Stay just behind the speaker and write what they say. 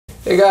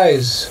Hey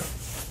guys,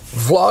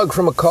 vlog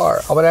from a car.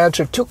 I'm going to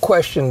answer two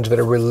questions that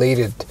are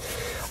related.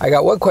 I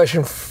got one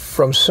question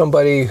from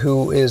somebody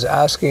who is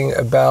asking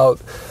about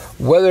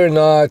whether or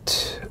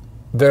not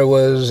there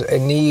was a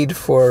need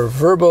for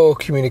verbal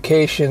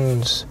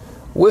communications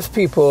with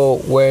people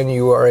when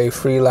you are a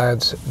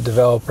freelance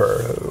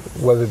developer,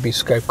 whether it be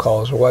Skype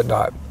calls or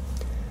whatnot.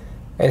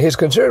 And his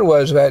concern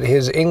was that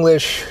his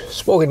English,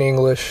 spoken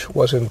English,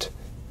 wasn't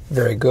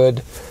very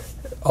good,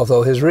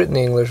 although his written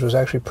English was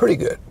actually pretty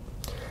good.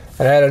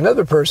 And I had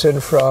another person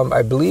from,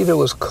 I believe it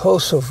was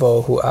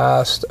Kosovo, who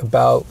asked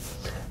about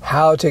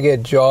how to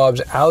get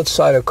jobs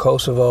outside of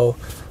Kosovo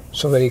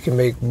so that he can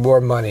make more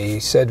money.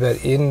 He said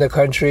that in the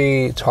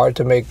country, it's hard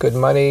to make good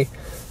money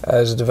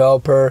as a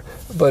developer,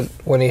 but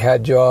when he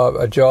had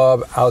a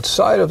job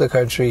outside of the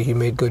country, he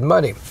made good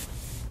money.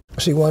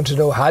 So he wanted to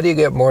know, how do you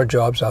get more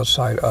jobs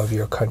outside of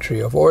your country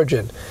of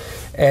origin?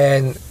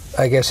 And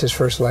I guess his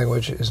first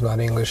language is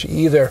not English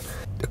either.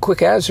 The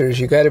quick answer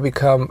is you got to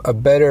become a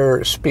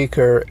better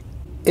speaker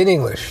in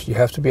English. You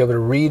have to be able to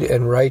read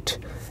and write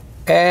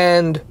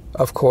and,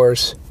 of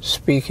course,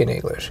 speak in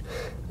English.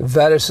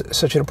 That is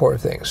such an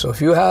important thing. So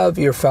if you have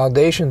your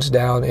foundations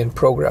down in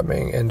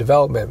programming and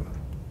development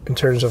in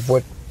terms of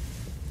what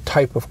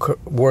type of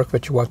work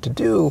that you want to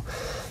do,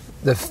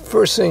 the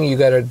first thing you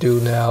got to do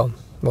now,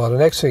 well, the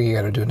next thing you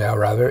got to do now,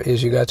 rather,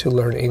 is you got to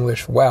learn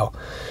English well.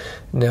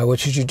 Now,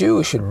 what should you do?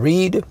 You should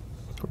read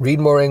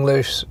more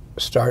English,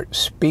 start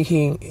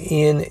speaking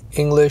in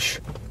English,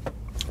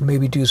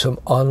 maybe do some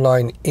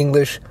online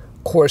English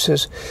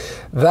courses.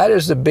 That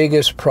is the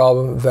biggest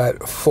problem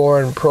that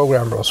foreign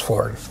programmers,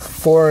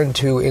 foreign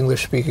to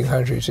English-speaking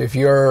countries. If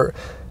your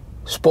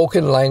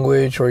spoken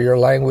language or your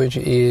language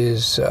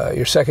is,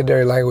 your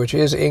secondary language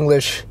is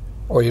English,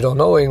 or you don't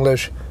know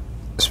English,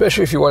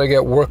 especially if you want to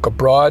get work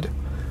abroad,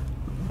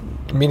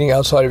 meaning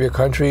outside of your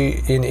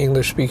country, in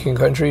English-speaking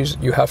countries,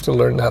 you have to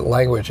learn that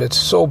language. It's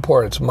so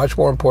important. It's much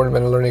more important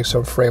than learning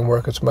some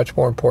framework. It's much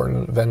more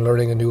important than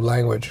learning a new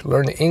language.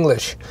 Learn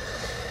English,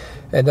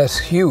 and that's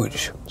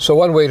huge. So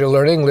one way to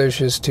learn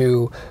English is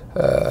to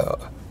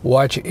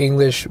watch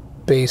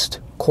English-based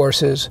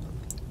courses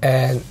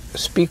and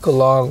speak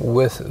along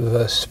with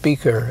the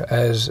speaker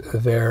as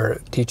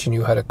they're teaching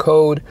you how to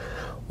code,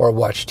 or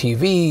watch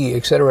TV,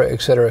 etc.,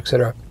 etc.,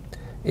 etc.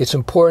 It's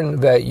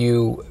important that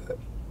you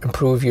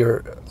improve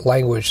your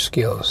language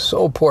skills.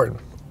 So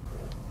important.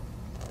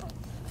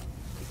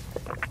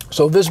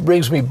 So this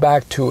brings me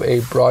back to a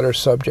broader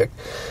subject.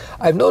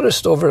 I've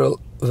noticed over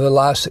the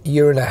last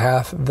year and a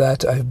half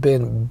that I've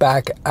been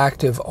back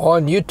active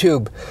on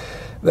YouTube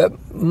that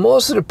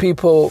most of the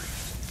people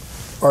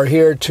are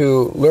here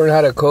to learn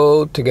how to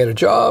code to get a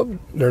job.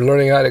 They're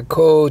learning how to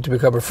code to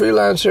become a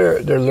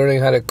freelancer. They're learning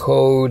how to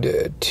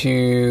code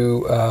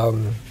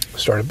to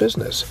start a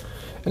business.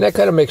 And that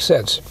kind of makes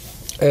sense.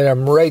 And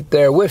I'm right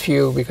there with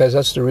you because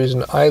that's the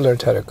reason I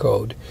learned how to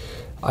code.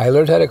 I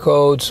learned how to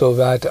code so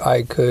that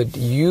I could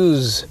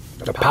use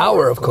the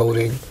power of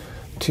coding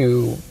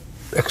to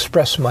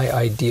express my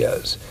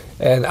ideas.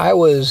 And I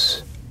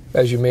was,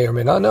 as you may or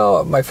may not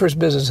know, my first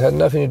business had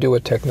nothing to do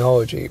with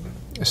technology.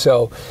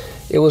 So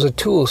it was a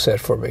tool set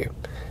for me.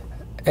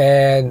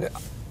 And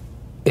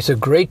it's a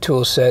great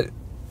tool set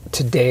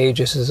today,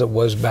 just as it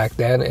was back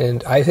then.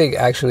 And I think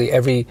actually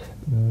every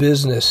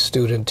business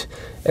student,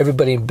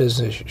 everybody in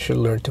business should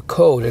learn to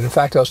code. And in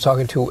fact, I was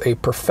talking to a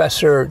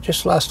professor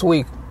just last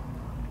week,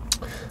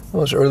 it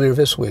was earlier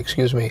this week,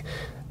 excuse me,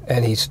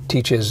 and he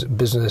teaches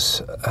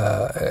business,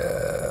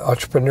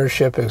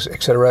 entrepreneurship,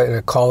 etc., in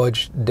a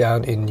college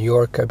down in New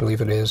York, I believe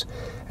it is.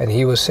 And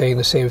he was saying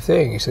the same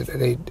thing. He said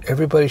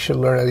everybody should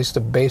learn at least the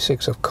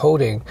basics of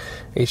coding,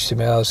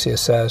 HTML,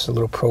 CSS, a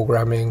little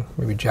programming,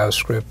 maybe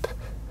JavaScript,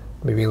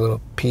 maybe a little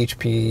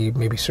PHP,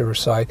 maybe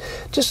server-side,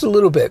 just a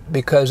little bit,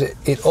 because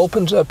it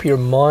opens up your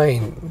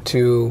mind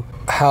to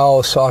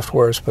how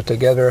software is put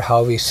together,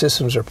 how these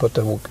systems are put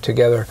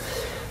together.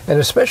 And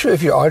especially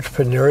if you're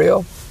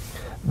entrepreneurial,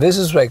 this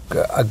is like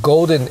a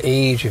golden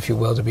age, if you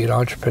will, to be an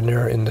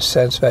entrepreneur, in the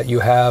sense that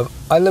you have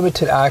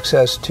unlimited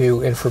access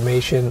to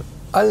information,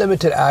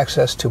 unlimited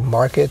access to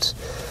markets.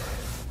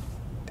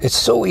 It's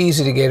so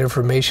easy to get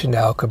information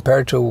now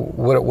compared to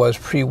what it was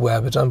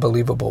pre-web. It's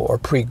unbelievable, or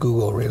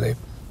pre-Google, really.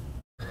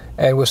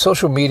 And with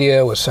social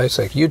media, with sites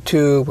like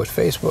YouTube, with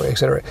Facebook,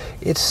 etc.,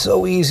 it's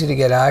so easy to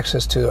get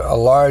access to a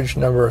large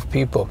number of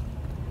people.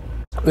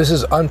 This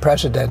is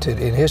unprecedented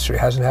in history. It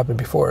hasn't happened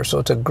before. So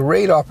it's a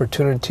great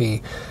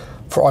opportunity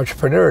for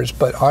entrepreneurs,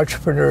 but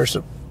entrepreneurs,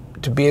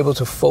 to be able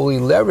to fully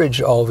leverage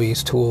all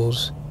these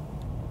tools,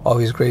 all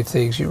these great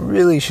things, you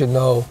really should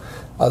know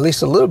at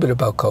least a little bit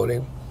about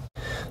coding.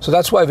 So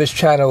that's why this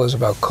channel is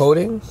about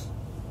coding,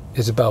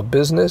 it's about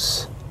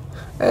business,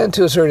 and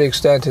to a certain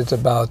extent, it's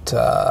about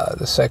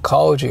the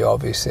psychology of all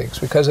these things,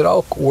 because it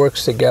all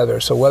works together.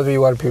 So whether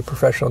you want to be a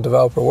professional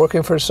developer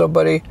working for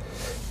somebody,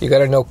 you got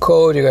to know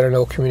code, you got to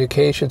know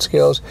communication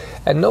skills,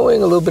 and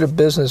knowing a little bit of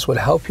business would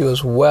help you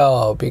as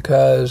well,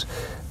 because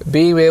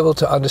being able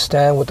to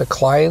understand what the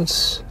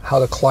clients, how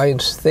the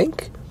clients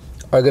think,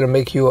 are going to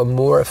make you a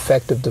more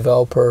effective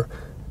developer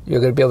You're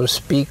going to be able to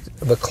speak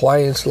the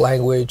client's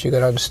language. You're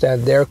going to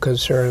understand their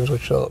concerns,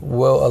 which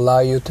will allow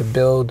you to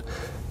build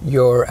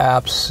your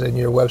apps and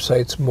your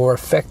websites more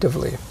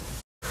effectively.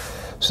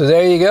 So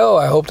there you go.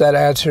 I hope that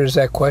answers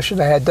that question.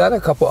 I had done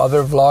a couple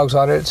other vlogs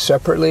on it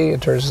separately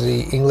in terms of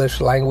the English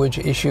language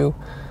issue,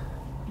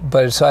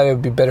 but I decided it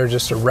would be better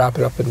just to wrap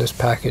it up in this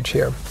package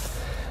here.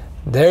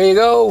 There you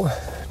go.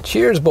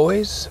 Cheers,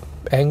 boys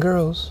and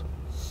girls.